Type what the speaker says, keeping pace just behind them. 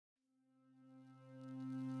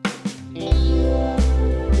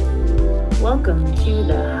Welcome to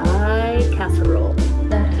the High Casserole.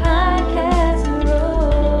 The High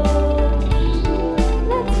Casserole.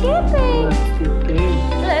 Let's get baked. Let's get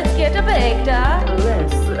baked. Let's get baked, huh?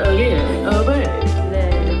 Let's get baked.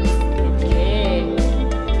 Let's get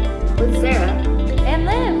baked. With Sarah And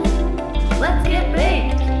Liv. Let's get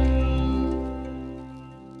baked.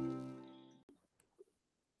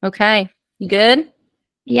 Okay, you good?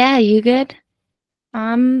 Yeah, you good?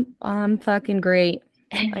 I'm fucking great.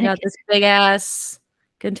 I got this big ass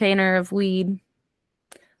container of weed.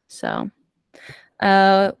 So,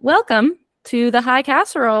 welcome to the High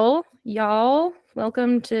Casserole, y'all.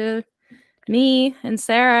 Welcome to me and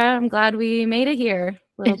Sarah. I'm glad we made it here.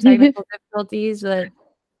 Little technical difficulties, but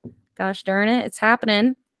gosh darn it, it's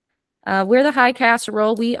happening. We're the High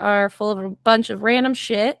Casserole. We are full of a bunch of random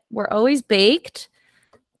shit. We're always baked.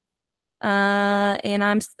 And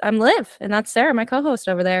I'm Liv, and that's Sarah, my co-host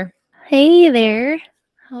over there. Hey there.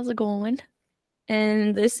 How's it going?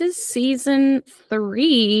 And this is season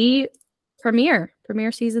 3 premiere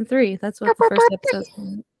season 3. That's what the first episode's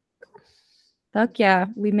called. Fuck yeah,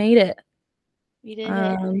 we made it. We did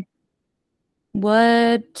it.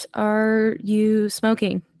 What are you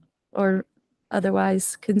smoking or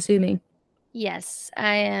otherwise consuming? Yes,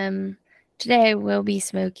 I am. Today I will be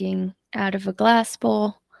smoking out of a glass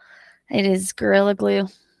bowl. It is Gorilla Glue.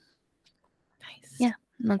 Nice. Yeah,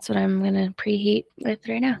 that's what I'm going to preheat with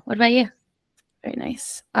right now. What about you? Very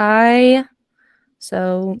nice. I've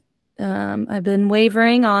been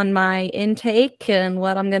wavering on my intake and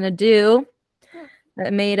what I'm gonna do. I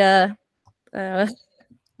made a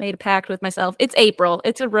pact with myself. It's April.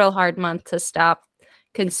 It's a real hard month to stop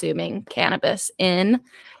consuming cannabis in.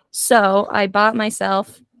 So I bought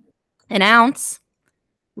myself an ounce,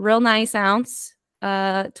 real nice ounce,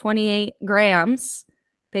 28 grams.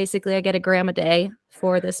 Basically, I get a gram a day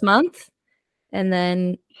for this month. And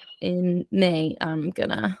then in May, I'm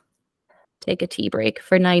gonna take a tea break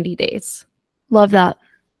for 90 days. Love that.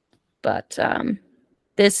 But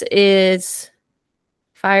this is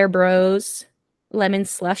Fire Bros Lemon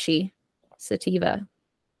Slushy Sativa. It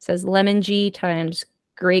says lemon G times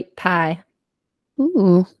grape pie.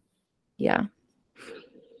 Ooh. Yeah.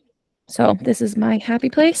 So this is my happy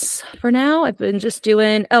place for now. I've been just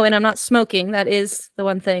doing, and I'm not smoking. That is the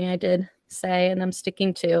one thing I did say and I'm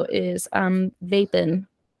sticking to is vaping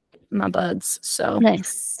my buds. So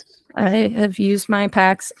Nice. I have used my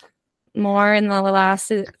packs more in the last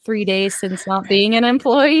 3 days since not being an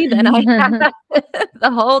employee than I have the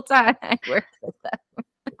whole time I worked with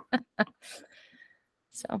them.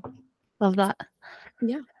 So Love that.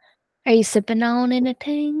 Yeah. Are you sipping on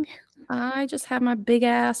anything? I just have my big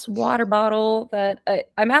ass water bottle that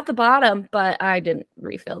I'm at the bottom, but I didn't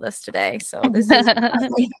refill this today. So this is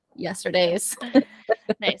yesterday's.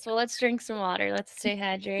 Nice. Well, let's drink some water. Let's stay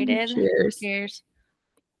hydrated. Cheers. Cheers.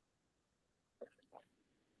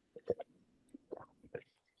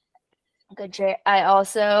 Good shit. I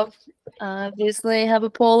also obviously have a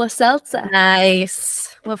bowl of seltzer.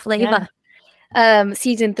 Nice. What flavor?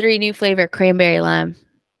 Season 3 new flavor, cranberry lime.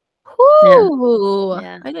 Ooh,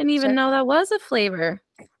 Yeah. I didn't even know that was a flavor.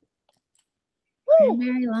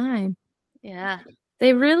 Cranberry lime. Yeah.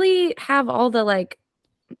 They really have all the like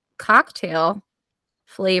cocktail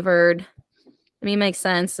flavored. I mean, it makes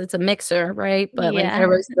sense. It's a mixer, right? But like there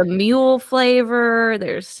was the mule flavor.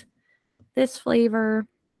 There's this flavor.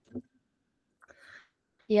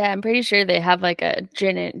 Yeah, I'm pretty sure they have like a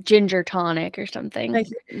ginger tonic or something.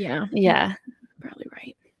 Yeah. Probably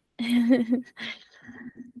right.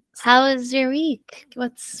 How was your week?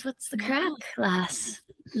 What's the crack, lass?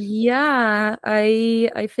 Yeah,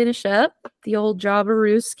 I finished up the old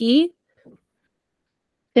Jobberooski.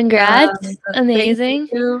 Congrats. Amazing.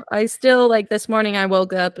 I still like this morning I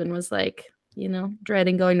woke up and was like,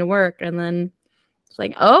 dreading going to work. And then it's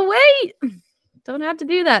like, oh wait, don't have to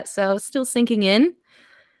do that. So still sinking in.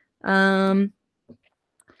 And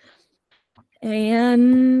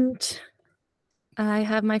I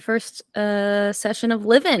have my first session of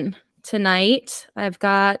living tonight. I've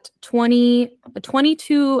got a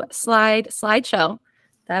 22 slideshow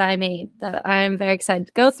that I made that I'm very excited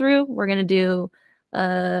to go through. We're going to do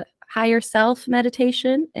a higher self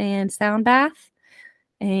meditation and sound bath,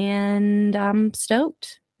 and I'm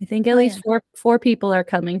stoked. I think at least four people are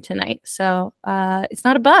coming tonight. So it's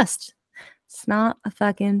not a bust. It's not a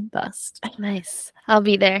fucking bust. Nice. I'll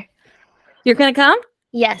be there. You're going to come?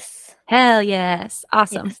 Yes. Hell yes.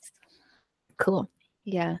 Awesome. Yes. Cool.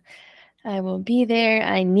 Yeah. I will be there.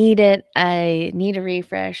 I need it. I need a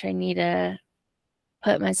refresh. I need to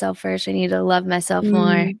put myself first. I need to love myself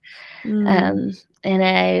more. and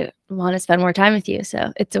I want to spend more time with you.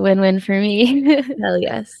 So it's a win-win for me. Hell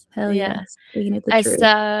yes. Hell Yeah. yes. Speaking of the I truth.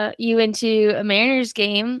 saw you into a Mariners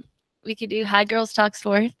game. We could do High Girls Talk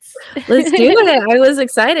Sports. Let's do it. I was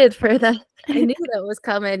excited for that. I knew that was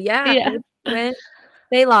coming. Yeah. Yeah.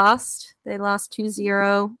 They lost. They lost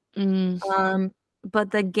 2-0. Mm,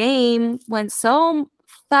 But the game went so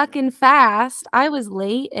fucking fast. I was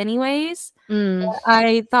late anyways. mm.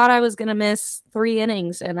 I thought I was gonna miss 3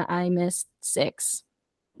 innings and I missed 6.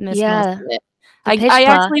 Missed most Yeah. of it. The pitch I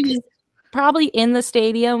clock. actually was probably in the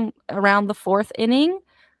stadium around the 4th inning,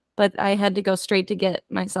 but I had to go straight to get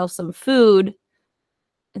myself some food.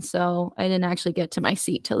 And so I didn't actually get to my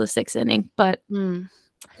seat till the 6th inning. But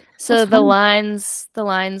So was the fun.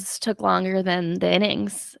 lines took longer than the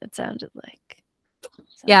innings, it sounded like.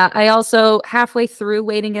 So. Yeah, I also halfway through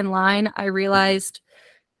waiting in line, I realized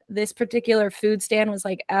this particular food stand was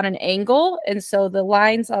like at an angle, and so the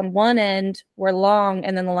lines on one end were long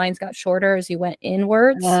and then the lines got shorter as you went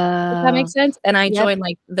inwards. If that makes sense. And I joined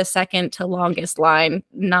like the second to longest line,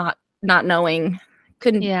 not knowing,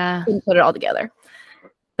 couldn't put it all together.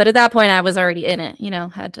 But at that point I was already in it,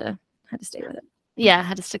 had to stay with it. Yeah,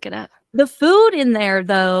 had to stick it out. The food in there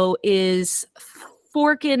though is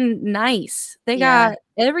forking nice. They got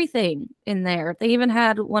everything in there. They even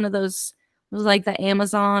had one of those, it was like the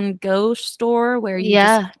Amazon Go store where you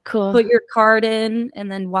just put your card in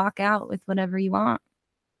and then walk out with whatever you want.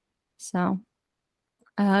 So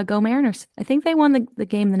go Mariners. I think they won the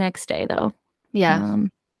game the next day though. Yeah.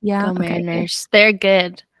 Go Mariners. They're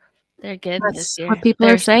good. They're good That's this year. what people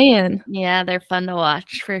are saying. Yeah, they're fun to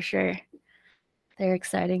watch for sure. They're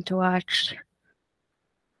exciting to watch.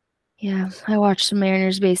 Yeah, I watched some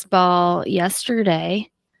Mariners baseball yesterday.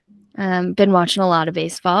 Been watching a lot of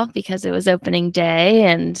baseball because it was opening day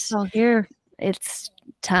and it's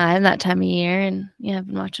that time of year, and I've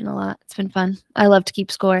been watching a lot. It's been fun. I love to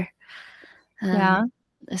keep score.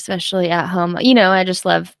 Especially at home. I just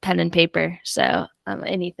love pen and paper, so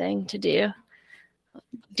anything to do.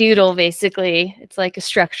 Doodle, basically. It's like a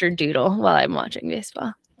structured doodle while I'm watching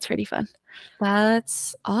baseball. It's pretty fun.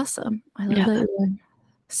 That's awesome. I love that you're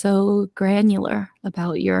so granular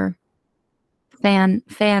about your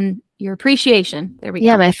your appreciation. There we go.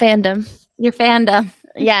 Yeah, my fandom. Your fandom.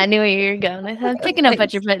 Yeah, I knew where you were going. I'm picking up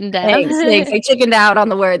what you're putting down. Thanks. I chickened out on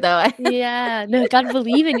the word though. Yeah, no, gotta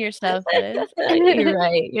believe in yourself, Liz. You're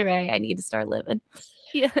right. I need to start living.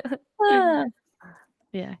 Yeah.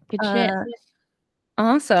 Yeah, good shit.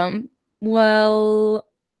 Awesome. Well,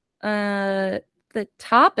 the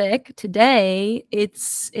topic today,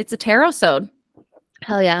 it's a Tarotsode.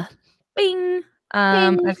 Hell yeah. Bing.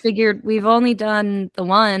 I figured we've only done the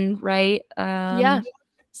one, right? Yeah.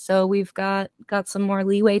 So we've got some more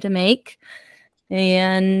leeway to make.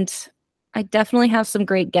 And I definitely have some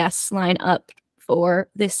great guests lined up for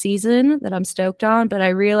this season that I'm stoked on, but I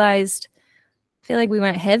realized I feel like we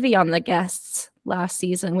went heavy on the guests last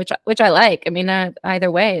season, which I like. I mean,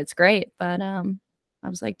 either way, it's great. But I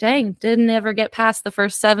was like, dang, didn't ever get past the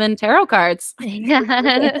first 7 tarot cards.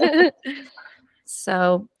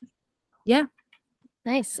 So, yeah.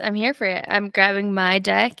 Nice. I'm here for it. I'm grabbing my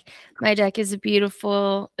deck. My deck is a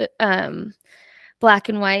beautiful black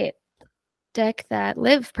and white deck that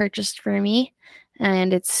Liv purchased for me,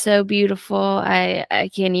 and it's so beautiful. I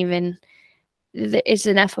can't even. It's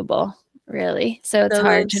ineffable. Really. So it's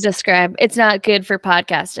hard to describe. It's not good for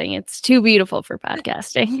podcasting. It's too beautiful for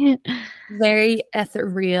podcasting. Very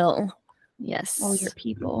ethereal. Yes. All your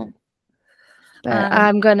people. But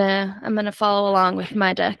I'm gonna follow along with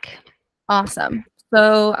my deck. Awesome.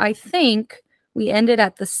 So I think we ended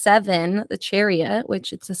at the 7, the Chariot,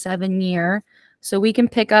 which it's a 7-year. So we can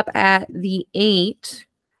pick up at the 8.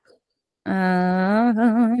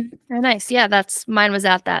 Oh, nice. Yeah, mine was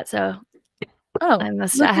at that. So I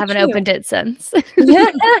haven't opened it since. Yeah.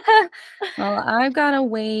 Well, I've got to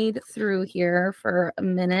wade through here for a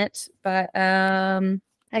minute, but I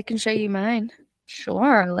can show you mine.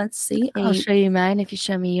 Sure. Let's see. I'll show you mine if you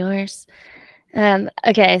show me yours.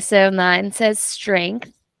 Okay, so mine says strength,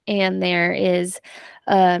 and there is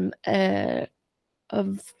some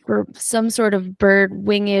sort of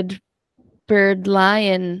winged bird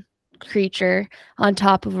lion creature on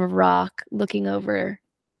top of a rock looking over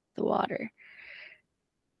the water.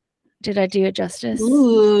 Did I do it justice?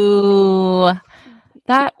 Ooh.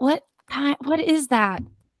 What is that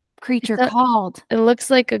creature called? It looks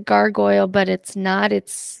like a gargoyle, but it's not.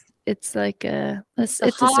 It's like it's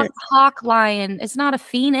a hawk lion. It's not a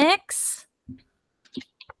phoenix.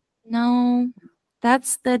 No.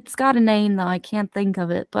 That's got a name though. I can't think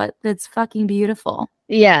of it, but it's fucking beautiful.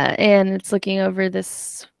 Yeah, and it's looking over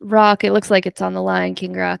this rock. It looks like it's on the Lion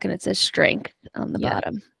King rock, and it says strength on the Yeah.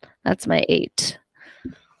 bottom. That's my 8.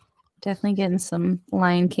 Definitely getting some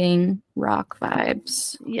Lion King rock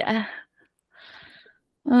vibes. Yeah.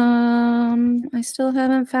 I still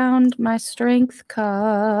haven't found my strength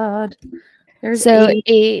card. There's So 8.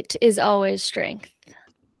 8 is always strength.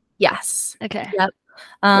 Yes. Okay. Yep.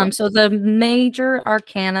 Cool. So the major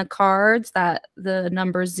arcana cards, that the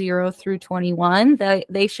numbers 0 through 21,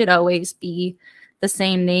 they should always be the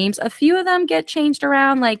same names. A few of them get changed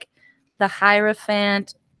around, like the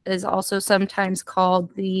Hierophant is also sometimes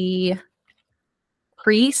called the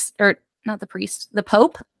priest, or not the priest, the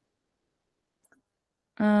Pope.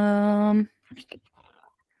 And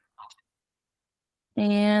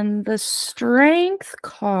the strength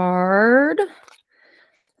card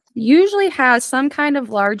usually has some kind of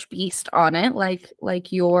large beast on it,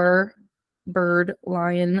 like your bird,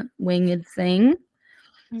 lion, winged thing.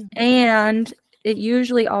 And it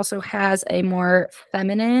usually also has a more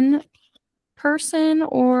feminine person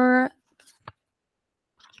or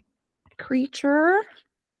creature.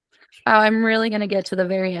 Oh, I'm really going to get to the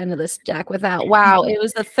very end of this deck without. Wow, it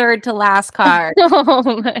was the third to last card.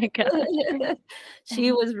 Oh my god.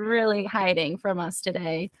 She was really hiding from us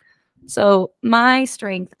today. So my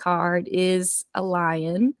strength card is a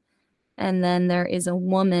lion, and then there is a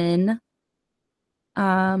woman,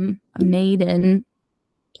 a maiden,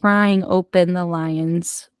 prying open the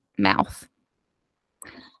lion's mouth.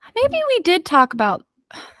 Maybe we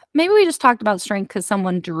just talked about strength because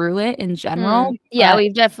someone drew it in general. Yeah, but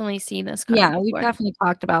we've definitely seen this card. yeah, we've before. definitely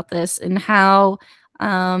talked about this and how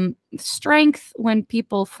strength, when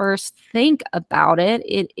people first think about it,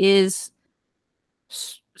 it is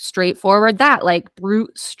straightforward, that like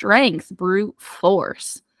brute strength, brute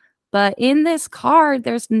force. But in this card,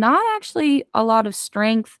 there's not actually a lot of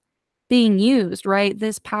strength being used, right?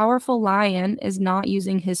 This powerful lion is not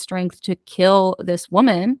using his strength to kill this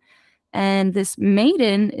woman. And this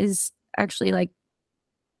maiden is actually like,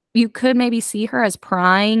 you could maybe see her as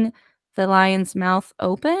prying the lion's mouth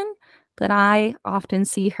open, but I often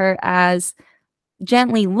see her as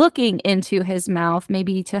gently looking into his mouth,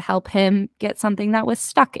 maybe to help him get something that was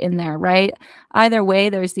stuck in there, right? Either way,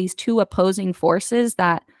 there's these two opposing forces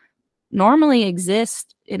that normally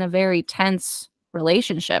exist in a very tense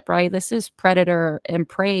relationship, right? This is predator and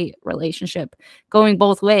prey relationship going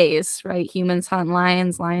both ways, right? Humans hunt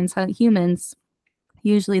lions, lions hunt humans.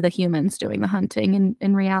 Usually the humans doing the hunting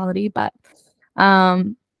in reality, but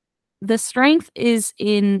the strength is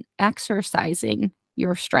in exercising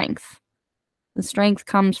your strength. The strength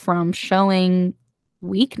comes from showing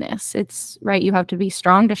weakness. It's right. You have to be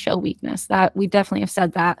strong to show weakness. That we definitely have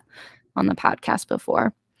said that on the podcast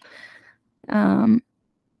before.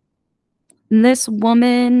 This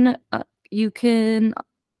woman, you can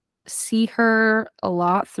see her a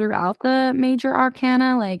lot throughout the major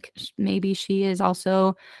arcana. Like maybe she is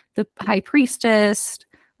also the high priestess,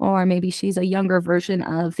 or maybe she's a younger version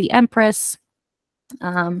of the empress.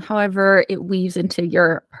 However, it weaves into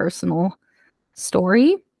your personal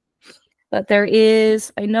story. But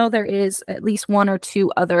I know there is at least 1 or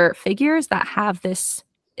 2 other figures that have this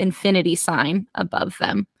infinity sign above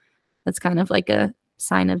them. That's kind of like a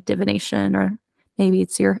sign of divination, or maybe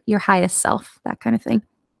it's your highest self, that kind of thing.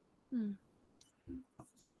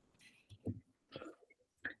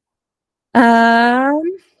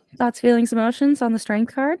 Thoughts, feelings, emotions on the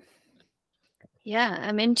strength card? Yeah,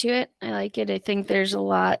 I'm into it. I like it. I think there's a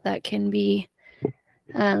lot that can be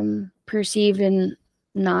perceived in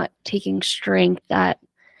not taking strength. That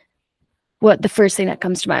what the first thing that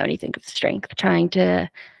comes to mind when you think of strength, trying to,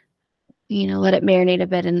 let it marinate a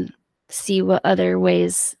bit and see what other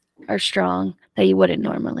ways are strong that you wouldn't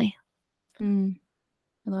normally. I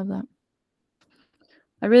love that.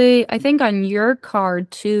 I think on your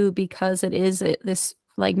card too, because it is this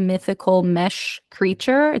like mythical mesh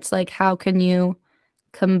creature, it's like, how can you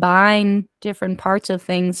combine different parts of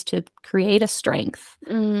things to create a strength,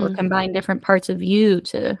 or combine different parts of you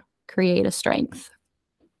to create a strength?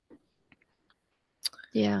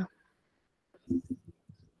 Yeah.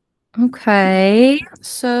 Okay,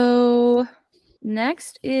 so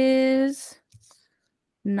next is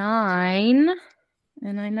 9,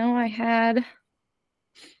 and I know I had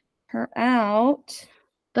her out.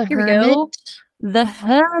 The Here we Hermit. go. The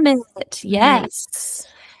Hermit. Yes.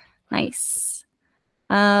 Nice.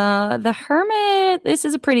 The Hermit, this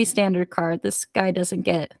is a pretty standard card. This guy doesn't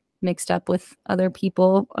get mixed up with other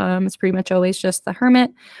people. It's pretty much always just the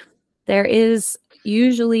Hermit. There is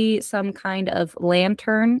usually some kind of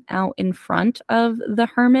lantern out in front of the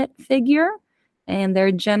Hermit figure. and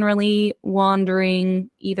they're generally wandering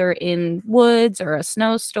either in woods or a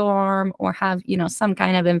snowstorm or have, some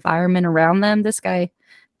kind of environment around them. This guy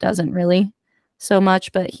doesn't really so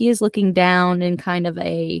much, but he is looking down in kind of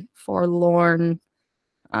a forlorn,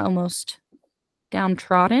 almost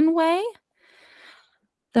downtrodden way.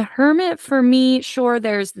 The hermit, for me, sure,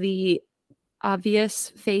 there's the obvious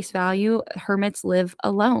face value. Hermits live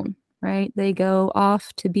alone, right? They go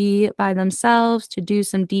off to be by themselves, to do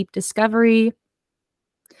some deep discovery.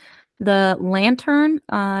 The lantern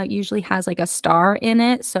usually has like a star in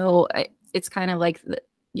it. So it's kind of like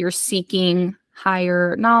you're seeking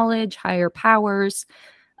higher knowledge, higher powers,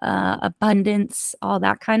 abundance, all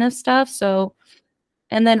that kind of stuff. So,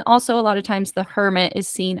 and then also a lot of times the hermit is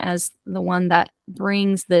seen as the one that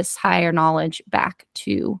brings this higher knowledge back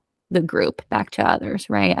to the group, back to others,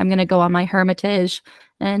 right? I'm going to go on my hermitage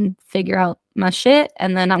and figure out my shit,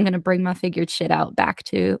 and then I'm going to bring my figured shit out back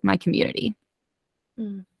to my community.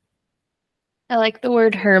 I like the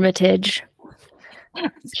word hermitage.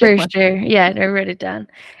 For sure. Yeah, I wrote it down.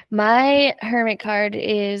 My hermit card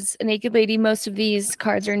is a naked lady. Most of these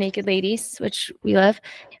cards are naked ladies, which we love.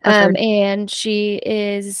 And she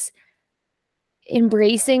is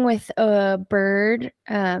embracing with a bird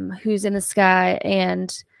who's in the sky,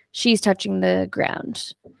 and she's touching the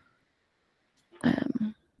ground.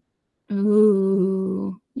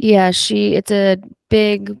 Ooh. Yeah, it's a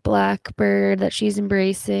big black bird that she's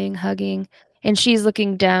embracing, hugging, and she's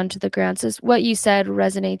looking down to the ground. So what you said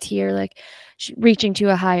resonates here, like reaching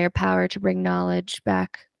to a higher power to bring knowledge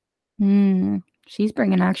back. She's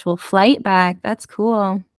bringing actual flight back. That's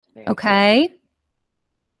cool. Okay. Cool.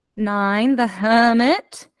 9, the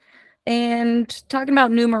hermit. And talking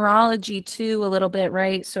about numerology too a little bit,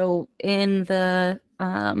 right? So in the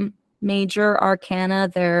major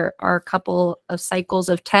arcana, there are a couple of cycles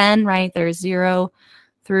of 10, right? There's 0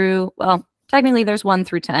 through, well, technically there's 1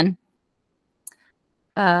 through 10.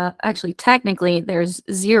 Actually, technically there's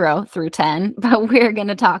 0 through 10, but we're going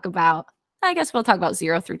to talk about, I guess we'll talk about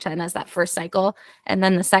 0 through 10 as that first cycle. And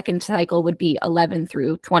then the second cycle would be 11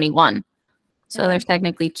 through 21. So there's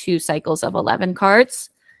technically 2 cycles of 11 cards.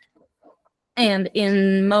 And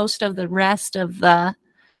in most of the rest of the,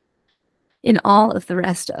 in all of the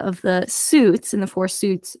rest of the suits, in the 4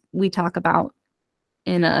 suits, we talk about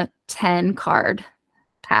in a 10 card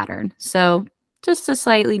pattern. So just a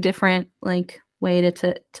slightly different way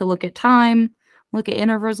to look at time, look at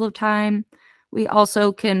intervals of time. We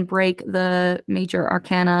also can break the major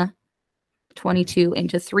arcana 22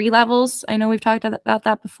 into 3 levels. I know we've talked about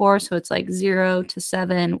that before. So it's like 0 to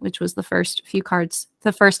 7, which was the first few cards,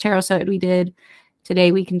 the first Tarotsode we did.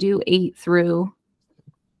 Today we can do 8 through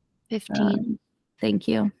 15. Thank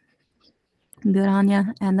you. Good on ya.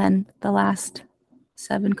 And then the last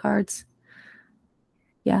 7 cards.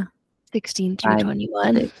 Yeah. 16 through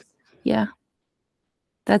 21. 6. Yeah.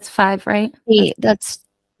 That's 5, right? 8. That's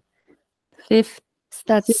 5.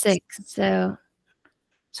 That's 6.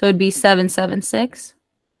 So it'd be 7, 7, 6.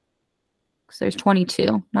 Because there's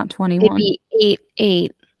 22, not 21. It'd be 8,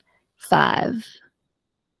 8, 5.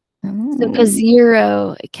 Ooh. So because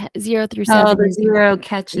 0 through 7. Oh, the 0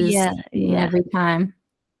 catches every time.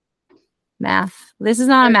 Math. This is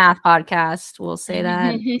not a math podcast. We'll say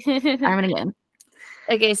that time and again.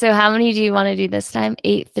 Okay, so how many do you want to do this time?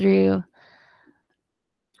 8 through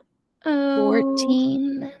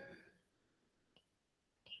 14?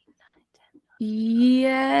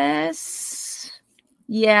 Yes.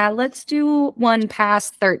 Yeah, let's do one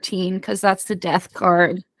past 13 because that's the death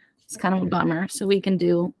card. It's kind of a bummer. So we can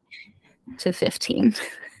do to 15.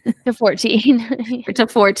 To 14. Or to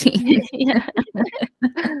 14. Yeah.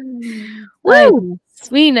 Woo!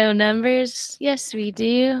 We know numbers. Yes, we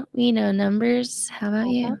do. We know numbers. How about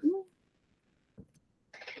you?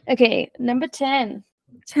 Okay, number 10.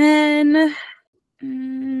 10.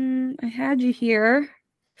 I had you here.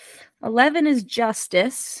 11 is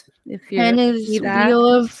justice. If you're 10 is Wheel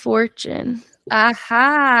of Fortune.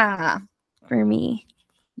 Aha. For me.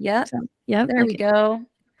 Yep. So, yep. There we go.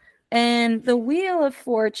 And the Wheel of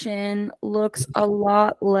Fortune looks a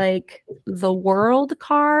lot like the World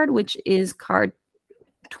card, which is card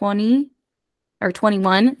 20 or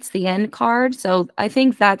 21. It's the end card. So I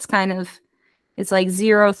think that's kind of, it's like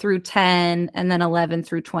 0 through 10 and then 11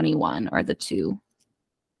 through 21 are the two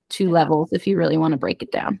levels if you really want to break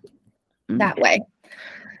it down that way.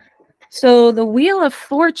 So the Wheel of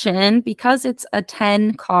Fortune, because it's a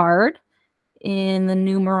 10 card, in the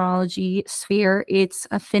numerology sphere, it's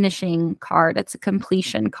a finishing card. It's a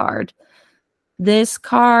completion card. This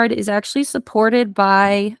card is actually supported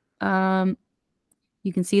by,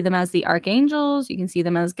 you can see them as the archangels, you can see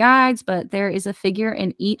them as guides, but there is a figure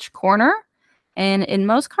in each corner, And in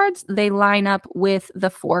most cards, they line up with the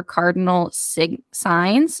 4 cardinal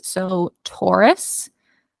signs. So Taurus,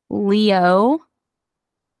 Leo,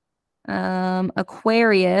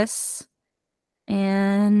 Aquarius,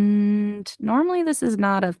 and normally this is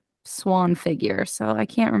not a swan figure, so I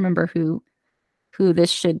can't remember who this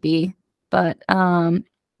should be, but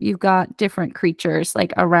you've got different creatures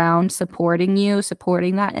like around supporting you,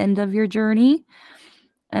 supporting that end of your journey.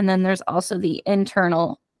 And then there's also the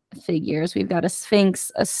internal figures. We've got a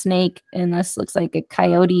sphinx, a snake, and this looks like a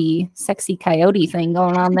coyote, sexy coyote thing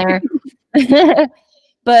going on there.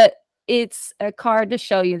 But it's a card to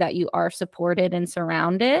show you that you are supported and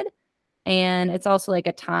surrounded. And it's also like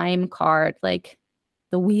a time card, like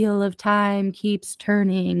the wheel of time keeps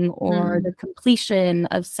turning, or the completion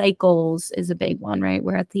of cycles is a big one, right?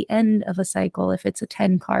 We're at the end of a cycle if it's a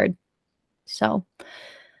 10 card. So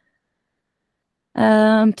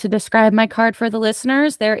to describe my card for the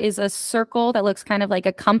listeners, there is a circle that looks kind of like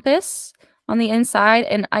a compass on the inside.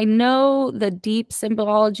 And I know the deep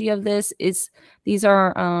symbology of this is these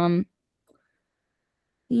are, I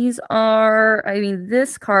mean,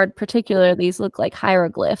 this card particular, these look like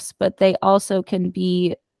hieroglyphs, but they also can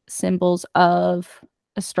be symbols of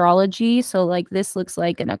astrology. So like this looks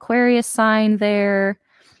like an Aquarius sign there.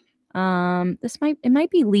 It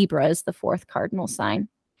might be Libra is the 4th cardinal sign.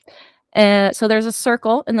 So there's a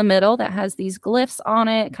circle in the middle that has these glyphs on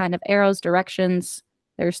it, kind of arrows, directions.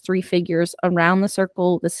 There's 3 figures around the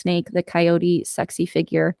circle: the snake, the coyote, sexy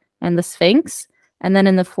figure, and the sphinx. And then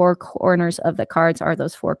in the 4 corners of the cards are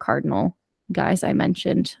those 4 cardinal guys I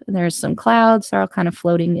mentioned. There's some clouds. They're all kind of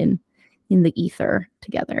floating in the ether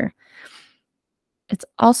together. It's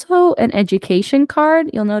also an education card.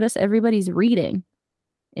 You'll notice everybody's reading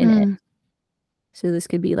in it. So this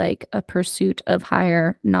could be like a pursuit of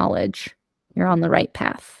higher knowledge. You're on the right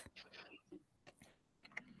path.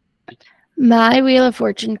 My Wheel of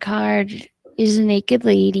Fortune card is a naked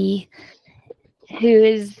lady who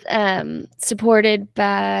is supported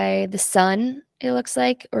by the sun, it looks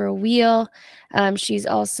like, or a wheel. She's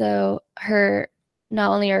also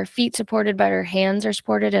not only her feet supported, but her hands are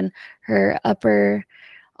supported, and her upper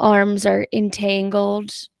arms are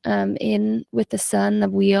entangled in with the sun, the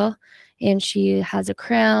wheel. And she has a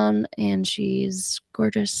crown, and she's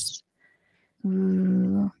gorgeous.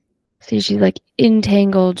 See, she's like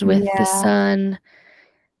entangled with the sun,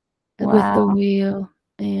 with the wheel,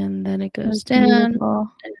 and then it goes down. And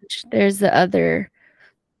there's the other.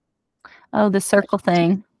 Oh, the circle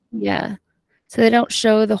thing. Yeah. So they don't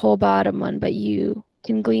show the whole bottom one, but you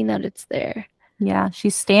can glean that it's there. Yeah,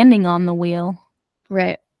 she's standing on the wheel.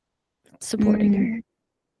 Right. Supporting her.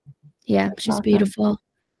 Yeah, That's she's awesome. beautiful.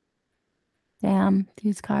 Damn,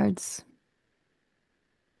 these cards.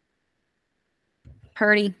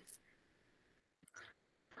 Pretty.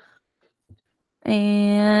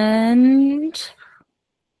 And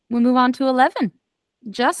we move on to 11.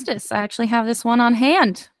 Justice. I actually have this one on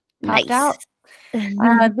hand. Popped out.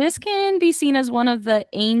 This can be seen as one of the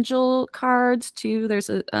angel cards too.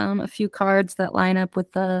 There's a few cards that line up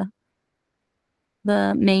with the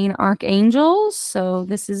main archangels. So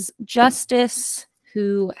this is Justice,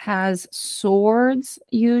 who has swords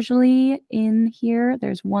usually in here.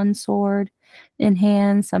 There's 1 sword in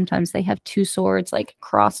hand. Sometimes they have 2 swords like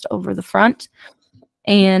crossed over the front.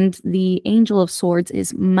 And the Angel of Swords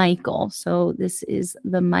is Michael. So this is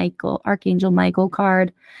the Archangel Michael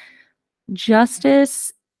card.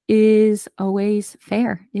 Justice is always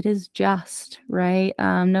fair. It is just, right?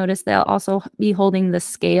 Notice they'll also be holding the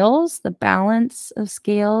scales, the balance of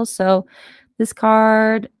scales. So this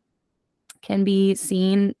card can be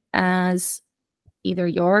seen as either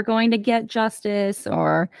you're going to get justice,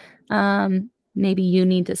 or maybe you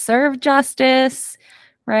need to serve justice,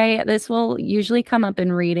 right? This will usually come up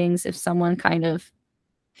in readings if someone kind of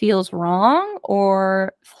feels wrong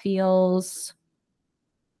or feels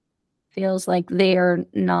like they're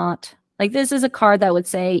not, like, this is a card that would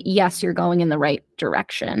say, yes, you're going in the right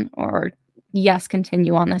direction, or yes,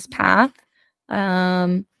 continue on this path.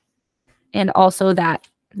 And also that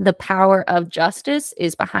the power of justice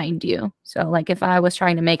is behind you. So like if I was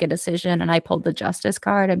trying to make a decision and I pulled the justice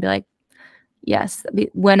card, I'd be like, yes,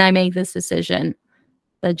 when I make this decision,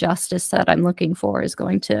 the justice that I'm looking for is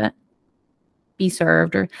going to be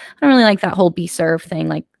served. Or I don't really like that whole be served thing.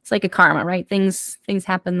 Like it's like a karma, right? Things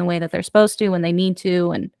happen the way that they're supposed to when they need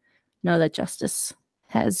to, and know that justice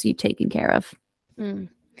has you taken care of.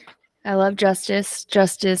 I love Justice.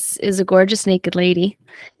 Justice is a gorgeous naked lady.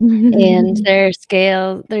 And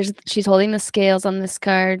she's holding the scales on this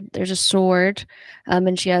card. There's a sword,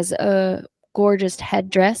 and she has a gorgeous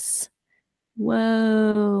headdress.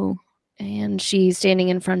 Whoa. and she's standing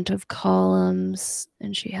in front of columns,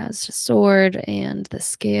 and she has a sword and the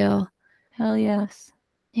scale. Hell yes.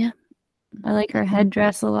 Yeah. I like her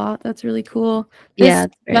headdress a lot. That's really cool. Yeah, This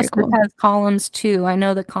it's very justice cool. has columns too. I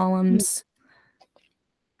know the columns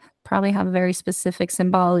probably have a very specific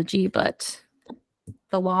symbology, but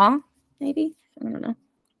the law, maybe? I don't know.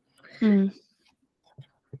 Mm.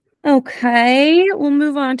 Okay, we'll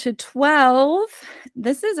move on to 12.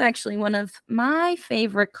 This is actually one of my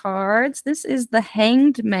favorite cards. This is the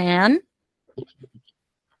Hanged Man.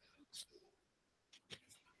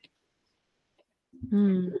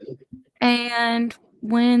 Mm. And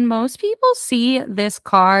when most people see this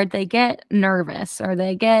card, they get nervous or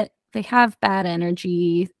they have bad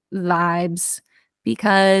energy vibes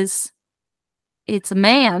because it's a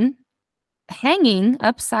man hanging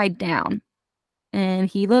upside down. And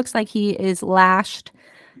he looks like he is lashed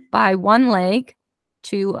by one leg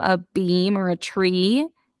to a beam or a tree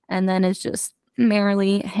and then is just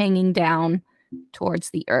merrily hanging down towards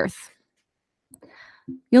the earth.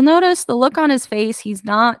 You'll notice the look on his face. He's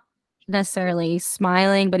not necessarily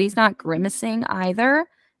smiling, but he's not grimacing either.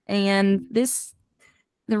 And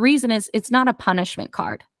the reason is it's not a punishment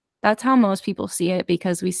card. That's how most people see it,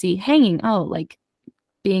 because we see hanging, oh, like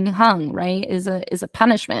being hung, right, is a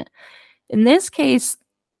punishment. In this case,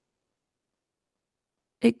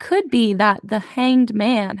 it could be that the hanged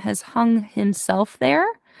man has hung himself there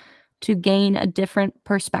to gain a different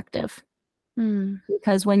perspective. Mm.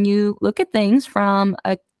 Because when you look at things from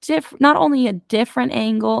not only a different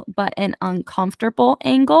angle, but an uncomfortable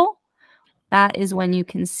angle, that is when you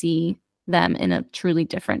can see them in a truly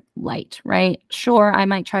different light, right? Sure, I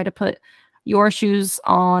might try to put your shoes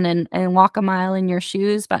on and walk a mile in your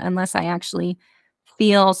shoes, but unless I actually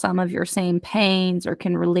feel some of your same pains or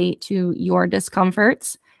can relate to your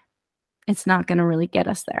discomforts, it's not going to really get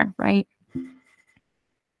us there, right?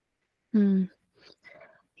 Mm.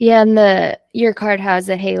 Yeah, and your card has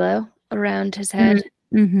a halo around his head.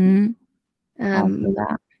 Mm-hmm.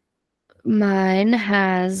 That. Mine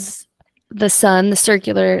has the sun, the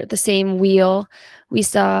same wheel we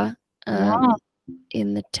saw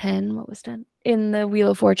in the 10. What was 10? In the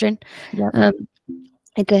Wheel of Fortune. Yep.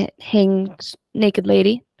 It's a hanged naked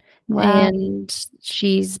lady. Wow. And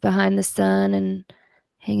she's behind the sun and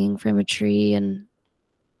hanging from a tree and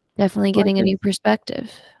definitely getting a new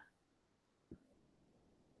perspective.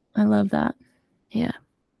 I love that. Yeah.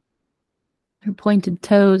 Her pointed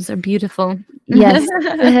toes are beautiful. Yes.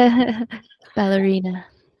 Ballerina.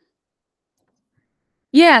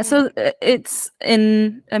 Yeah, so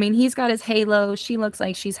he's got his halo. She looks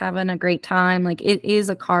like she's having a great time. Like, it is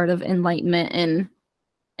a card of enlightenment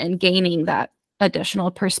and gaining that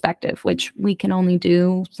additional perspective, which we can only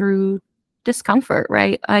do through discomfort,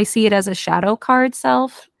 right? I see it as a shadow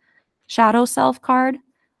self card.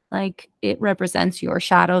 Like, it represents your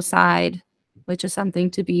shadow side, which is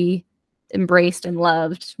something to be embraced and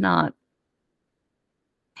loved, not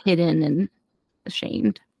hidden and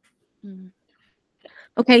ashamed. Mm.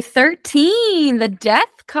 Okay, 13, the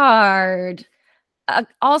death card.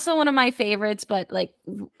 Also one of my favorites, but like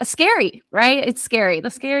scary, right? It's scary. The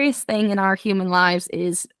scariest thing in our human lives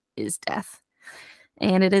is death.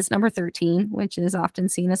 And it is number 13, which is often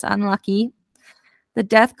seen as unlucky. The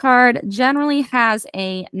death card generally has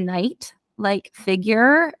a knight-like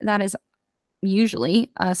figure that is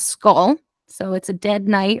usually a skull. So it's a dead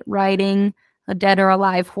knight riding a dead or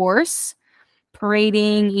alive horse,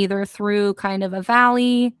 parading either through kind of a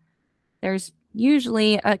valley. There's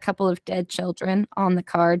usually a couple of dead children on the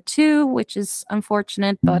card too, which is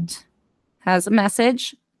unfortunate, but has a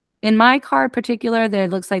message. In my card particular, there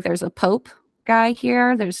looks like there's a pope guy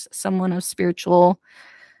here. There's someone of spiritual,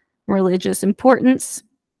 religious importance.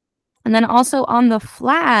 And then also on the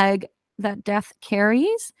flag that death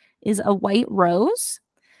carries is a white rose.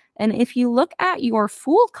 And if you look at your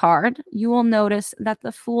Fool card, you will notice that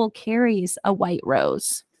the Fool carries a white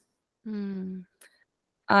rose. Mm.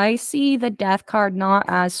 I see the death card not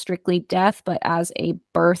as strictly death, but as a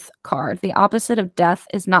birth card. The opposite of death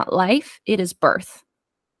is not life, it is birth.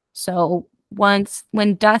 So when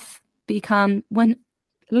death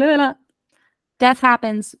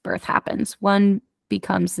happens, birth happens. One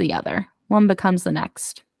becomes the other. One becomes the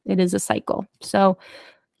next. It is a cycle. So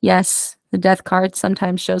yes, the death card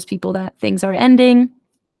sometimes shows people that things are ending.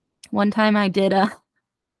 One time I did I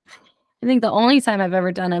think the only time I've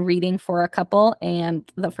ever done a reading for a couple, and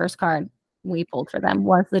the first card we pulled for them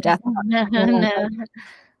was the death card. No.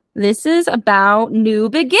 This is about new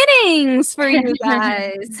beginnings for you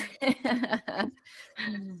guys.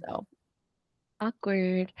 So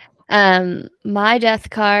Awkward. My death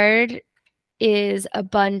card is a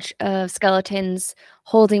bunch of skeletons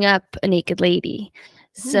holding up a naked lady.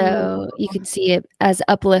 So you can see it as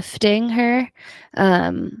uplifting her.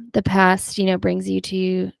 The past, brings you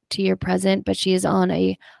to your present, but she is on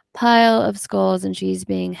a pile of skulls and she's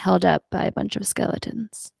being held up by a bunch of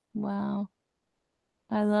skeletons. Wow.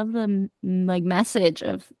 I love the like message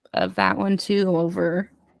of that one too over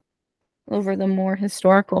the more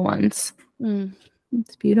historical ones. Mm.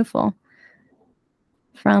 It's beautiful.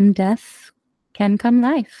 From death can come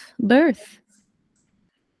life, birth.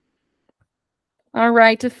 All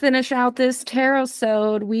right, to finish out this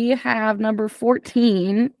Tarotsode, we have number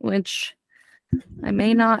 14, which I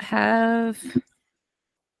may not have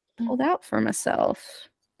pulled out for myself.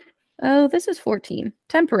 Oh, this is 14.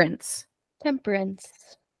 Temperance. Temperance.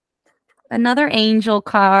 Another angel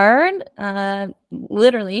card.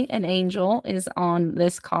 Literally, an angel is on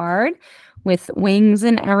this card with wings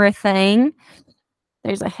and everything.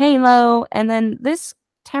 There's a halo, and then this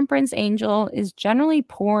temperance angel is generally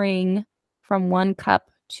pouring from one cup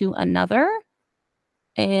to another,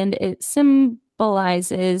 and it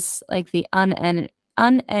symbolizes like the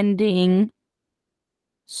unending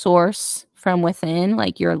source from within,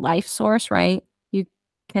 like your life source, right? You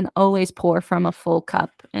can always pour from a full cup,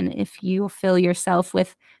 and if you fill yourself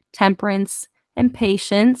with temperance and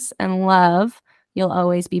patience and love, you'll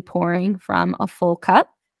always be pouring from a full cup.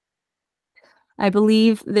 I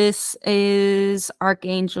believe this is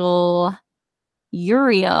Archangel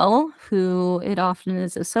Uriel, who it often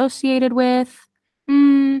is associated with.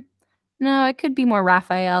 No, it could be more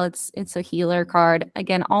Raphael. It's a healer card.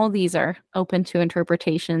 Again, all these are open to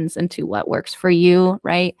interpretations and to what works for you,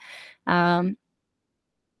 right?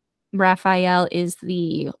 Raphael is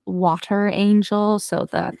the water angel, so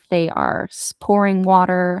that they are pouring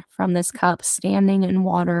water from this cup, standing in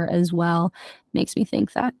water as well. Makes me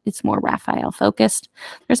think that it's more Raphael focused.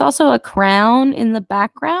 There's also a crown in the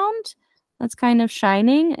background that's kind of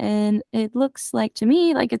shining, and it looks like to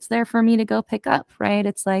me like it's there for me to go pick up, right?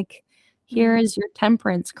 It's like, here is your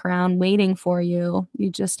temperance crown waiting for you. You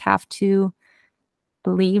just have to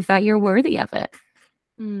believe that you're worthy of it.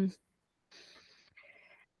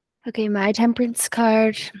 Okay, my temperance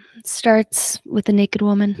card starts with a naked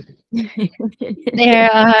woman.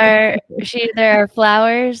 There are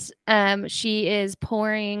flowers. She is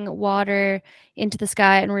pouring water into the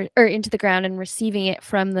sky or into the ground and receiving it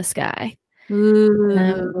from the sky.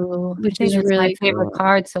 Ooh, which I think is that's really my favorite cool.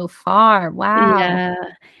 card so far. Wow. Yeah.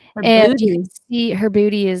 Her And you booty. can see her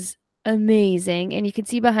booty is amazing. And you can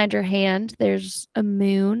see behind her hand, there's a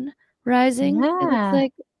moon rising. It looks Yeah.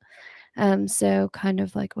 like. So kind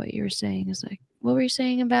of like what you were saying is like, what were you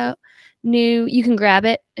saying about you can grab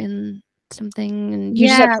it and something, and you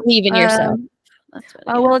just have to believe in yourself. That's what.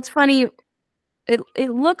 Oh, well, it's funny.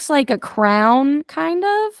 It looks like a crown, kind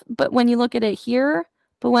of, but when you look at it here,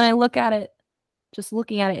 but when I look at it, just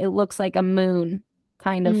looking at it, it looks like a moon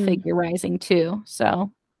kind of figure rising too.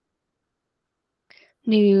 So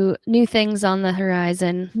new things on the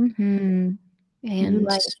horizon, and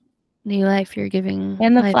new life you're giving.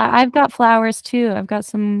 And life. I've got flowers too. I've got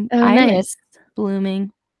some iris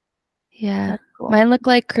blooming. Yeah. That's cool. Mine look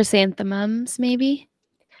like chrysanthemums, maybe.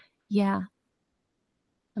 Yeah.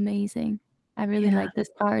 Amazing. I really like this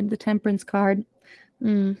card, the temperance card.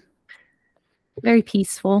 Very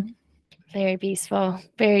peaceful. Very peaceful.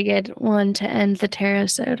 Very good one to end the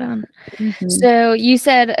Tarotsode on. So you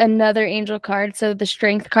said another angel card. So the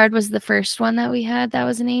strength card was the first one that we had. That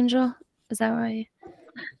was an angel. Is that why?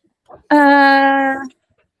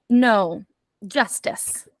 No.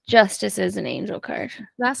 Justice. Justice is an angel card.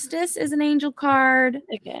 Justice is an angel card.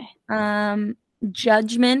 Okay.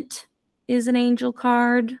 Judgment is an angel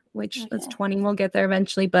card, which that's 20. We'll get there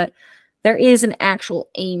eventually, but there is an actual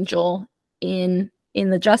angel in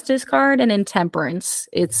the Justice card, and in Temperance,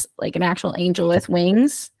 it's like an actual angel with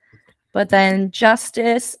wings. But then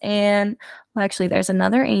Justice and actually, there's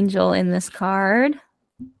another angel in this card.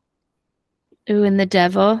 Ooh, and the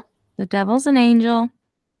Devil. The Devil's an angel.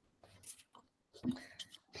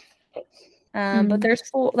 But there's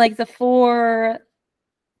the four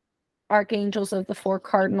archangels of the four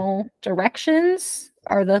cardinal directions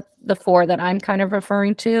are the four that I'm kind of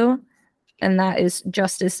referring to, and that is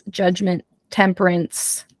Justice, Judgment,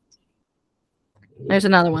 Temperance. There's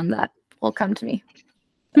another one that will come to me.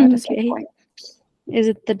 Okay. Is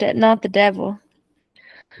it not the Devil?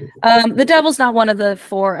 The Devil's not one of the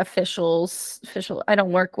four official. I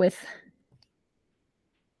don't work with.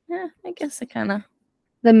 Yeah, I guess I kind of.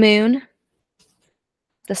 The moon.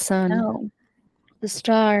 The sun. No. The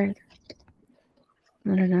star.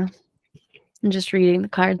 I don't know. I'm just reading the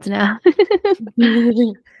cards now.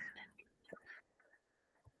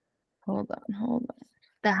 Hold on.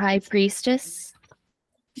 The High Priestess.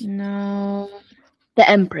 No, The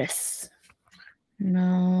Empress.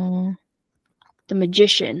 no. The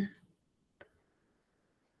Magician.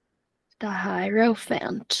 The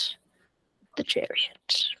Hierophant. The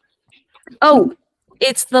Chariot. Oh,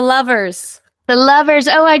 it's the lovers. The Lovers.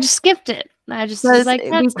 Oh, I just skipped it. I just was like,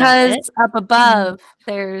 that's not Because it. up above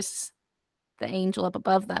there's the angel up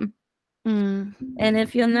above them. Mm. And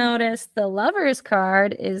if you'll notice, the lovers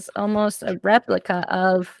card is almost a replica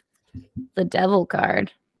of the devil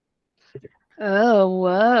card. Oh,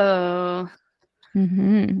 whoa.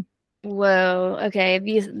 Mm-hmm. Whoa. Okay.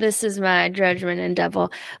 This is my judgment and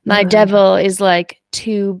devil. My Uh-huh. devil is like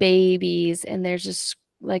two babies, and there's just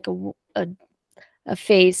like a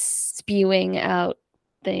face spewing out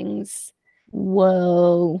things.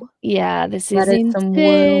 Whoa. Yeah, this That is is some womb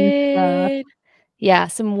stuff. insane. Yeah,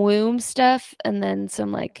 some womb stuff, and then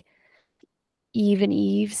some like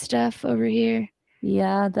Eve stuff over here.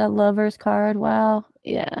 Yeah, that lovers card. Wow.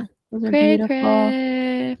 Yeah. Those are Cray, beautiful.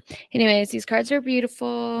 cray. Anyways, these cards are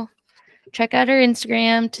beautiful. Check out our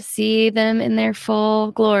Instagram to see them in their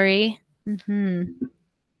full glory. Mm-hmm.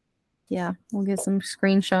 Yeah, we'll get some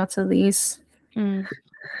screenshots of these. Mm.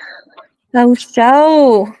 Oh,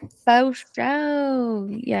 show. Oh, show.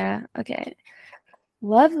 Yeah. Okay.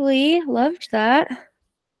 Lovely. Loved that.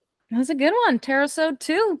 That was a good one. Tarotsode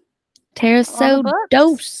 2. Tarotsode books.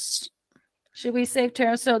 dose. Should we save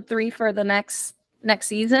Tarotsode 3 for the next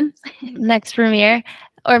season? Next premiere.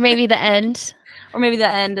 Or maybe the end. Or maybe the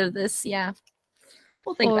end of this, yeah.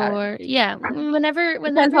 We'll think about it. Or yeah. Whenever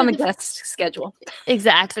Depends on the guest schedule.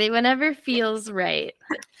 Exactly. Whenever feels right.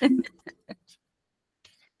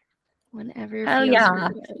 Whenever Hell feels yeah.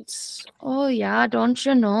 right. Oh yeah, don't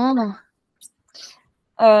you know?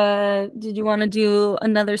 Did you want to do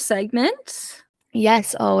another segment?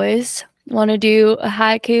 Yes, always. Want to do a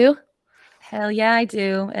haiku? Hell yeah, I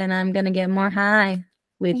do. And I'm gonna get more high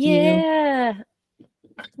with you. Yeah.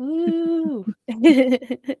 Woo.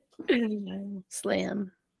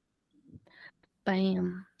 Slam.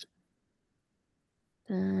 Bam.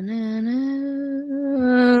 Da-na-na.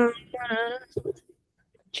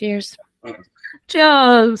 Cheers.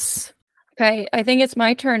 Cheers. Okay, I think it's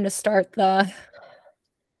my turn to start the.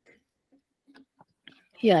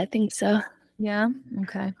 Yeah, I think so. Yeah.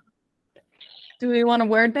 Okay. Do we want to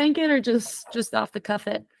word bank it or just off the cuff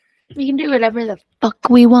it? We can do whatever the fuck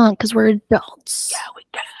we want because we're adults. Yeah, we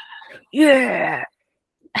can. Yeah.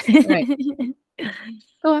 Right.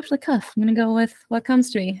 Go off the cuff. I'm gonna go with what comes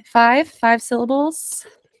to me. 5 syllables.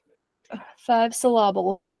 5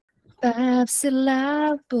 syllables. 5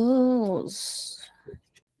 syllables.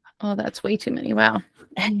 Oh, that's way too many. Wow.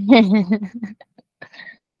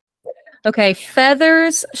 Okay.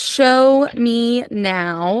 Feathers show me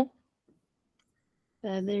now.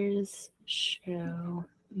 Feathers show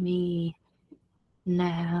me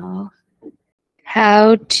now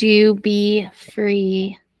how to be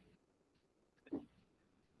free.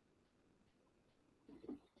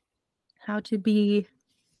 How to be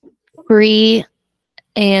Free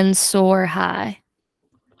and soar high.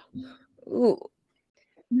 ooh.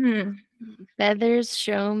 Feathers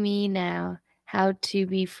show me now how to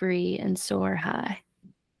be free and soar high.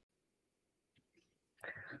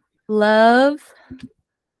 Love,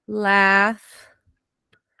 laugh,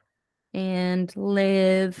 and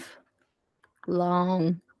live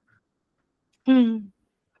long.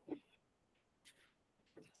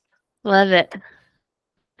 Love it.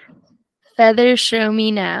 Feathers show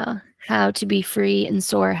me now how to be free and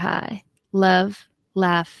soar high. Love,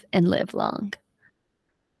 laugh, and live long.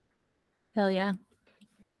 Hell yeah.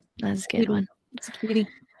 That's a good one. It's a cutie.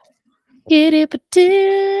 Kitty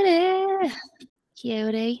patootie.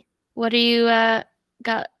 Cutie. What are you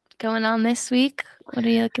got going on this week? What are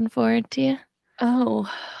you looking forward to? Oh.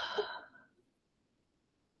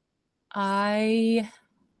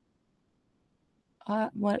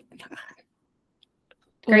 What?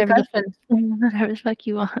 Great Whatever question. Whatever the fuck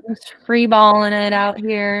you want. Just free balling it out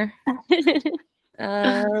here.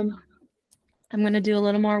 I'm gonna do a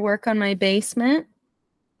little more work on my basement.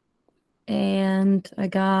 And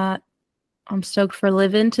I'm stoked for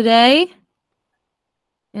living today.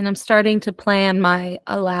 And I'm starting to plan my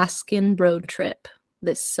Alaskan road trip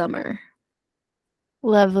this summer.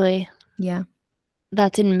 Lovely. Yeah.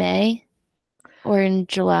 That's in May or in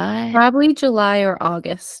July? Probably July or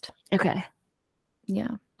August. Okay. Yeah.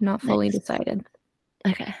 Not fully Nice. decided.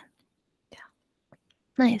 Okay. Yeah.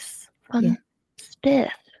 Nice. Fun Yeah.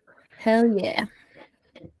 stuff. Hell yeah.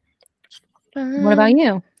 Fun What about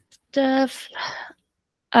you? stuff.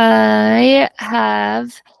 I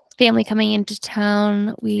have family coming into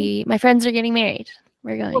town. My friends are getting married.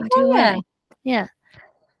 We're going to a yeah. wedding. Yeah.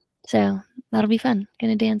 So that'll be fun.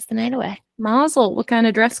 Gonna dance the night away. Mazel, what kind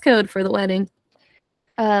of dress code for the wedding?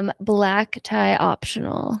 Black tie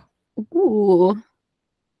optional. Ooh,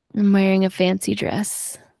 I'm wearing a fancy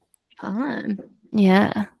dress. fun.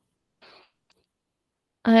 Yeah.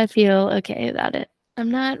 I feel okay about it.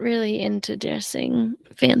 I'm not really into dressing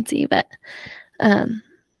fancy, but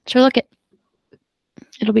sure, look it.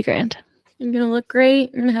 It'll be grand. You're gonna look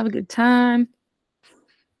great. You're gonna have a good time.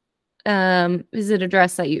 Is it a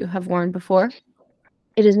dress that you have worn before?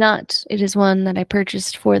 It is not. It is one that I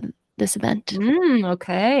purchased for this event.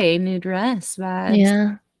 Okay, new dress vibes.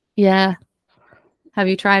 Yeah. Yeah. Have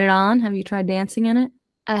you tried it on? Have you tried dancing in it?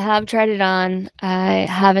 I have tried it on. I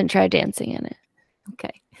haven't tried dancing in it.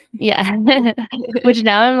 Okay. Yeah. Which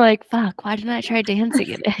now I'm like, fuck, why didn't I try dancing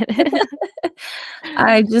in it?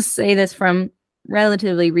 I just say this from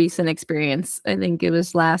relatively recent experience. I think it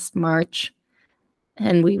was last March,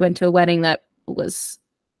 and we went to a wedding that was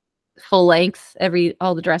full length.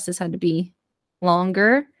 All the dresses had to be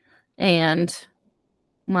longer, and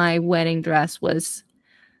my wedding dress was,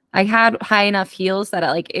 I had high enough heels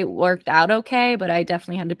that it worked out okay, but I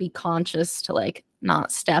definitely had to be conscious to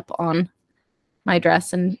not step on my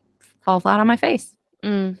dress and fall flat on my face.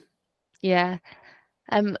 Yeah.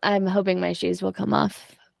 I'm hoping my shoes will come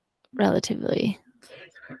off relatively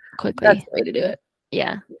quickly. That's the way to do it.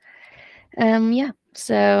 Yeah. Yeah.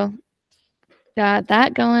 So got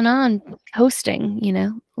that going on. Hosting,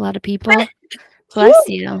 a lot of people. Bless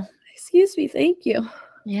you. Excuse me. Thank you.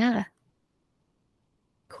 Yeah.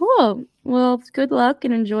 Cool. Well, good luck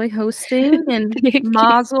and enjoy hosting and Thank you.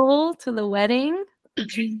 mazel to the wedding.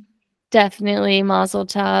 Definitely mazel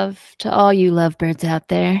tov to all you lovebirds out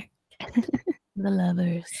there. The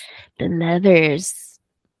lovers. The lovers.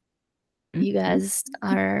 You guys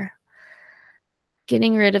are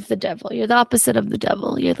getting rid of the devil. You're the opposite of the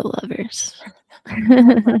devil. You're the lovers.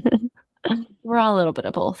 We're all a little bit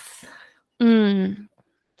of both.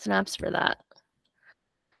 Snaps for that.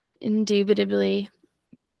 Indubitably.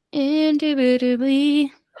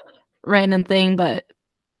 Indubitably. Random thing, but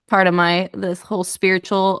part of this whole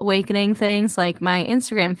spiritual awakening things, like my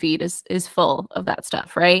Instagram feed is full of that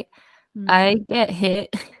stuff, right? I get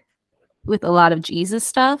hit with a lot of Jesus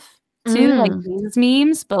stuff too, like Jesus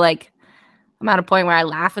memes, but I'm at a point where I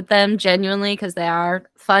laugh at them genuinely because they are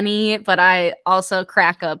funny, but I also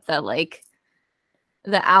crack up that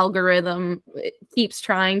the algorithm keeps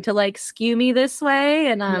trying to skew me this way,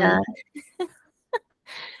 and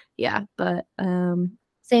yeah, but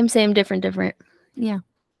same, different. Yeah.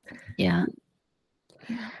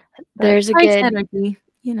 There's a Christ good energy,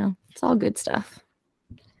 it's all good stuff.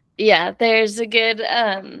 Yeah, there's a good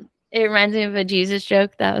it reminds me of a Jesus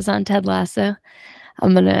joke that was on Ted Lasso.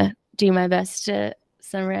 I'm gonna do my best to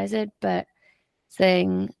summarize it, but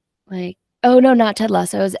saying oh no, not Ted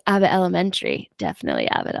Lasso, it was Abbott Elementary. Definitely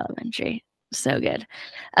Abbott Elementary. So good.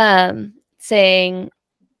 Saying,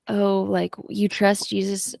 oh, you trust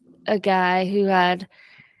Jesus, a guy who had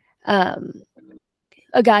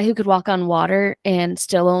a guy who could walk on water and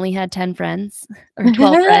still only had 10 friends or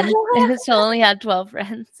 12 friends and still only had 12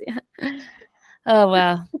 friends. Yeah. Oh,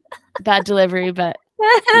 wow. Bad delivery, but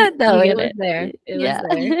No, you it get was it. there. It Yeah.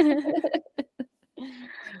 was there.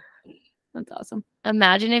 That's awesome.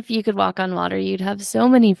 Imagine if you could walk on water, you'd have so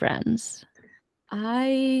many friends.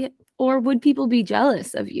 Or would people be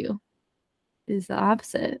jealous of you? Is the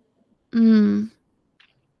opposite.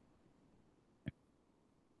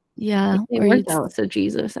 Yeah. They were jealous of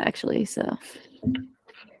Jesus, actually, so.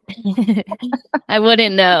 I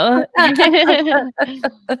wouldn't know. I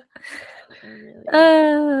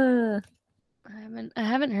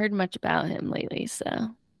haven't heard much about him lately,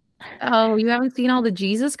 so. Oh, you haven't seen all the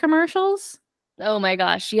Jesus commercials? Oh my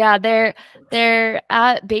gosh. Yeah, they're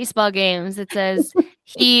at baseball games. It says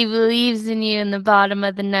he believes in you in the bottom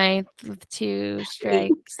of the ninth with 2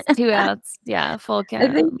 strikes, 2 outs. Yeah, full count.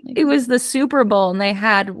 I think it was the Super Bowl and they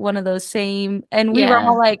had one of those same, and we were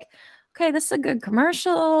all like, okay, this is a good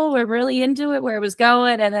commercial. We're really into it where it was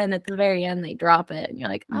going. And then at the very end they drop it and you're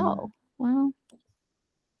like, oh, well,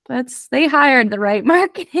 they hired the right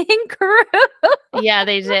marketing crew. Yeah,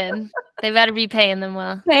 they did. They better be paying them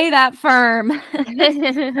well. Pay that firm.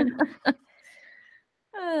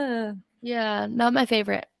 Yeah, not my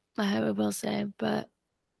favorite, I will say, but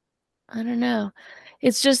I don't know.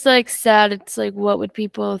 It's just sad. It's what would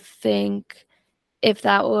people think if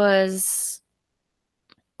that was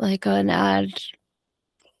an ad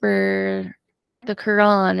for the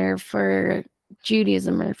Quran or for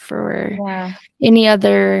Judaism or for any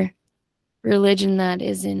other religion that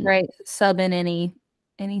isn't sub in anything.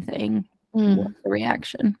 What's the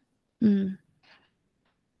reaction?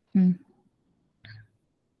 Mm.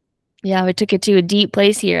 Yeah, we took it to a deep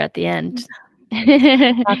place here at the end.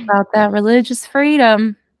 Talk about that religious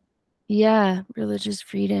freedom. Yeah, religious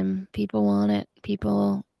freedom. People want it.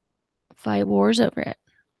 People fight wars over it.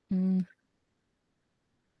 Mm.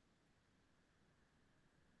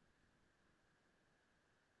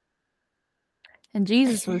 And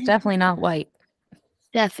Jesus was definitely not white.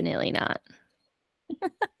 Definitely not.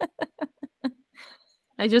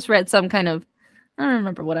 I just read some kind of, I don't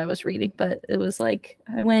remember what I was reading, but it was like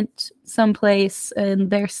I went someplace and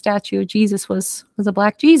their statue of Jesus was a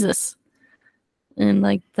black Jesus. And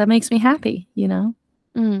like that makes me happy, you know?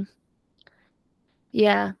 Mm.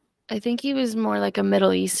 Yeah, I think he was more like a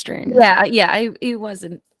Middle Eastern. Yeah, he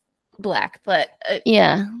wasn't black, but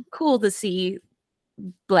Yeah, cool to see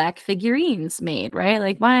black figurines made, right?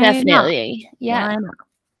 Like why not? definitely. Yeah, Why not?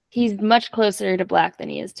 he's much closer to black than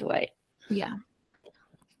he is to white. Yeah.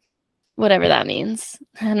 Whatever that means.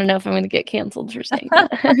 I don't know if I'm going to get canceled for saying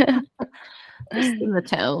that. Just in the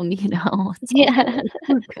tone, you know. It's all Yeah. good.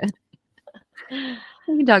 We're good.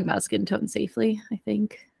 We can talk about skin tone safely, I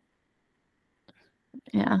think.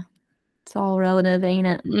 Yeah. It's all relative, ain't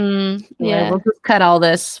it? Yeah. We'll just cut all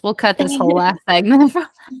this. We'll cut this whole last segment.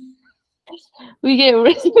 We get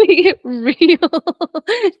real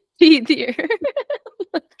deep here.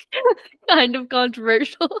 Kind of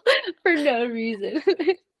controversial for no reason.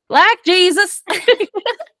 Black Jesus.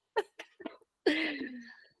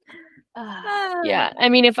 Yeah, I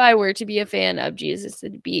mean, if I were to be a fan of Jesus,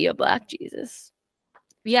 it'd be a black Jesus.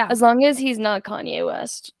 Yeah. As long as he's not Kanye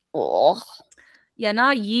West. Oh. Yeah,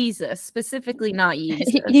 not Jesus. Specifically not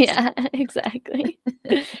Jesus. Yeah, exactly.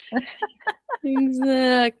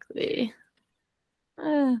 Exactly.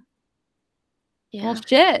 Yeah. Yeah. Well,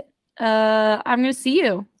 shit. I'm gonna see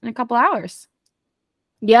you in a couple hours.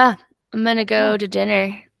 Yeah. I'm gonna go to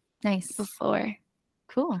dinner Nice. before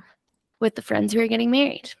Cool. with the friends who are getting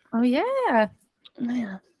married. Oh yeah.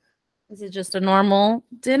 Yeah. Is it just a normal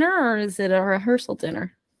dinner or is it a rehearsal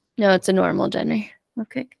dinner? No, it's a normal dinner,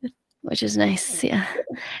 Okay, good. which is nice. Yeah.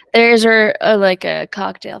 There's like a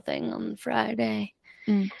cocktail thing on Friday.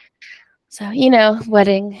 Mm. So, you know,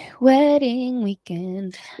 wedding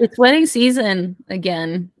weekend. It's wedding season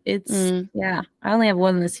again. It's Mm. yeah. I only have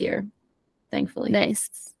one this year, thankfully.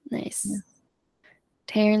 Nice. Yeah.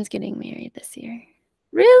 Taryn's getting married this year.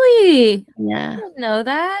 Really? Yeah. I didn't know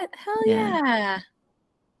that. Hell Yeah. yeah.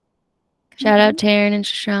 Shout out Taryn and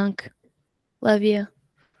Shashank. Love you.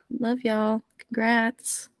 Love y'all.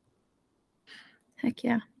 Congrats. Heck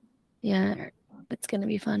yeah. Yeah. It's gonna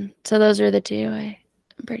be fun. So those are the two, I'm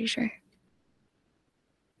pretty sure.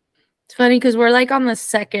 It's funny because we're like on the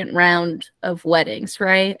second round of weddings,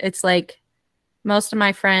 right? It's like most of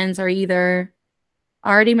my friends are either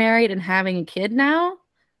already married and having a kid now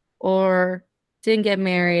or didn't get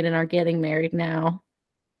married and are getting married now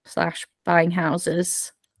 / buying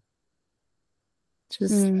houses.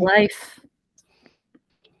 Just life.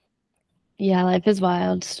 Yeah, life is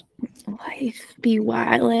wild. Life be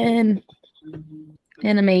wildin'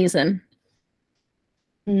 and amazing.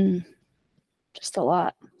 Just a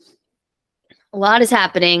lot. A lot is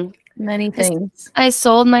happening. Many things. I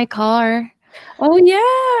sold my car. Oh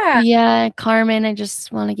yeah. Yeah, Carmen, I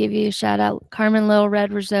just want to give you a shout out. Carmen Little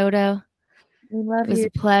Red Risotto. We love It was you. a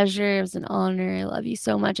pleasure. It was an honor. I love you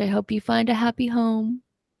so much. I hope you find a happy home.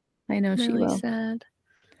 I know she Really will. sad.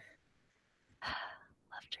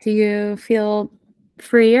 Do you feel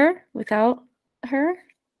freer without her?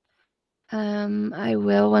 I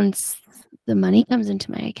will once the money comes into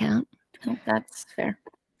my account. Oh, that's fair.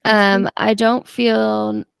 I don't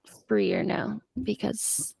feel freer now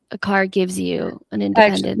because a car gives you an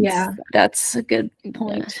independence. Yeah, that's a good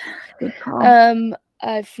point. Yeah. Good call.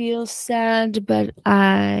 I feel sad, but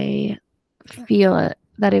I feel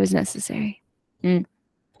that it was necessary.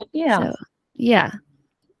 Yeah. So, yeah.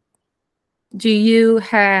 Do you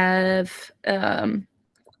have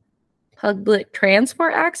public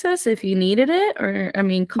transport access if you needed it? Or, I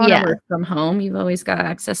mean, Connor works from home. You've always got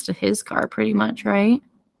access to his car pretty much, right?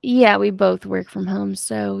 Yeah, we both work from home.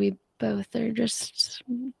 So we both are just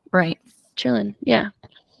chilling. Yeah.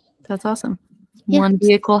 That's awesome. Yeah. One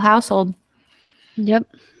vehicle household. Yep.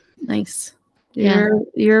 Nice. Yeah.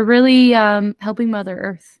 You're really helping Mother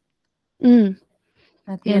Earth. And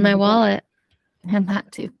my wallet. And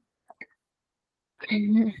that too.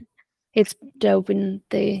 It's dope, and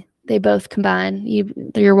they both combine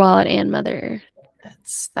your wallet and Mother Earth.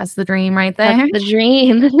 That's the dream right there. That's the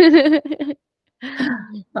dream.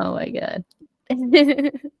 Oh my god.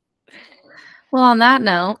 Well, on that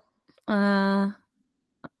note,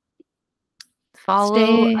 Follow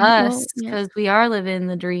Stay- us well, yeah. because we are living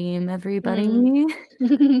the dream, everybody.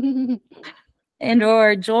 Mm. And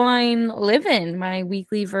or join Livin', my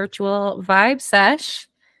weekly virtual vibe sesh.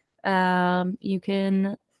 You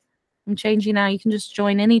can, I'm changing now. You can just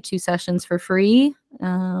join any 2 sessions for free.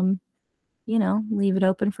 Leave it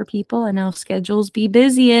open for people. I know schedules be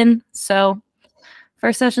busy in. So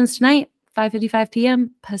first sessions tonight, 5:55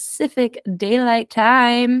 p.m. Pacific Daylight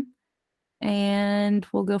Time. And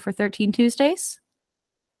we'll go for 13 Tuesdays.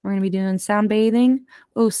 We're going to be doing sound bathing.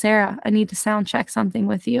 Oh, Sarah, I need to sound check something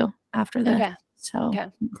with you after this. Okay. So Okay.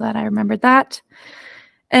 I'm glad I remembered that.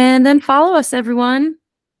 And then follow us, everyone,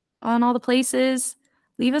 on all the places.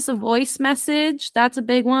 Leave us a voice message. That's a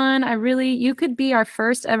big one. You could be our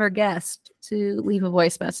first ever guest to leave a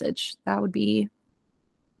voice message. That would be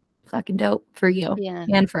fucking dope for you Yeah.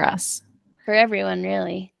 and for us. For everyone,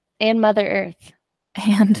 really. And Mother Earth.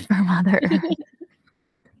 And for Mother Earth.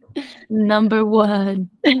 Number 1.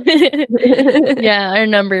 Yeah, our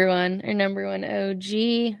number one OG.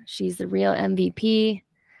 She's the real MVP.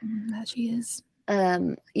 That she is.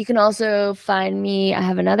 You can also find me. I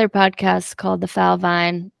have another podcast called The Foul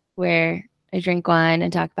Vine where I drink wine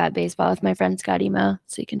and talk about baseball with my friend Scotty Mo.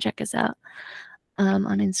 So you can check us out on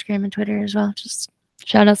Instagram and Twitter as well. Just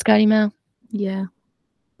shout out Scotty Mo. Yeah.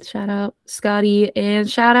 Shout out Scotty and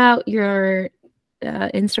shout out your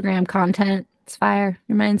Instagram content. It's fire.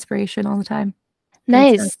 You're my inspiration all the time.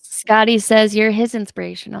 Nice. Scotty says you're his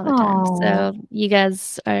inspiration all the time. Aw. So you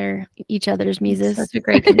guys are each other's muses. Such a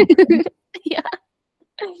great connection. Yeah.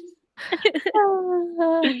 Hell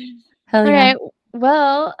All yeah. right.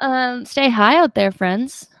 Well, stay high out there,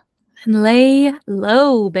 friends. And lay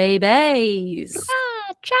low, babies.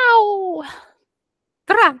 Ah, ciao.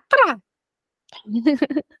 Tra, tra.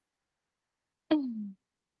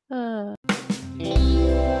 Uh.